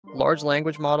Large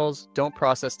language models don't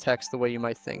process text the way you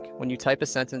might think. When you type a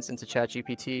sentence into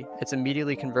ChatGPT, it's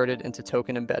immediately converted into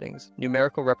token embeddings,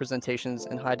 numerical representations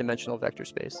in high-dimensional vector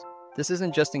space. This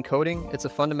isn't just encoding, it's a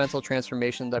fundamental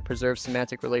transformation that preserves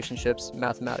semantic relationships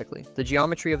mathematically. The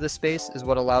geometry of this space is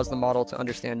what allows the model to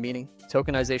understand meaning.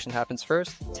 Tokenization happens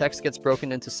first, text gets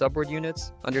broken into subword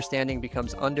units, understanding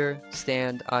becomes under,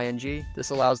 stand, ing. This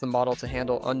allows the model to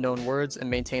handle unknown words and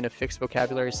maintain a fixed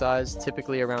vocabulary size,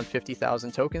 typically around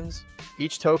 50,000 tokens.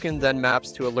 Each token then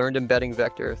maps to a learned embedding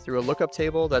vector through a lookup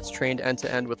table that's trained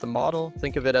end-to-end with the model.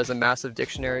 Think of it as a massive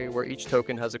dictionary where each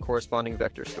token has a corresponding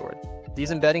vector stored.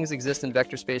 These embeddings exist in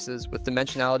vector spaces with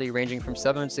dimensionality ranging from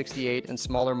 768 in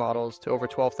smaller models to over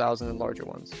 12,000 in larger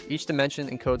ones. Each dimension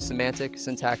encodes semantic,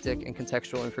 syntactic, and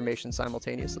contextual information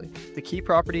simultaneously. The key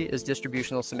property is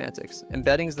distributional semantics.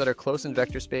 Embeddings that are close in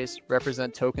vector space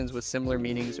represent tokens with similar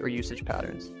meanings or usage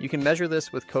patterns. You can measure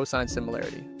this with cosine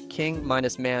similarity. King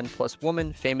minus man plus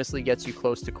woman famously gets you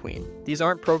close to queen. These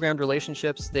aren't programmed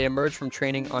relationships, they emerge from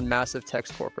training on massive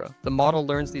text corpora. The model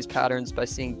learns these patterns by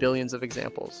seeing billions of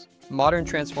examples. Modern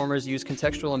transformers use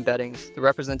contextual embeddings, the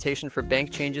representation for bank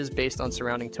changes based on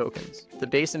surrounding tokens. The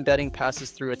base embedding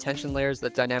passes through attention layers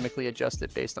that dynamically adjust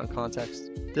it based on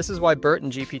context. This is why BERT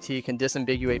and GPT can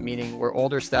disambiguate meaning where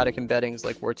older static embeddings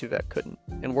like word2vec couldn't.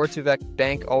 In word2vec,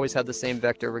 bank always had the same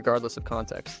vector regardless of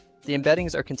context. The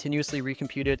embeddings are continuously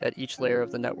recomputed at each layer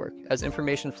of the network. As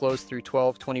information flows through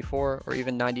 12, 24, or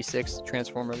even 96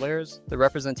 transformer layers, the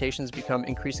representations become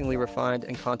increasingly refined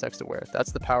and context-aware.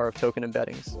 That's the power of token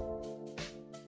embeddings.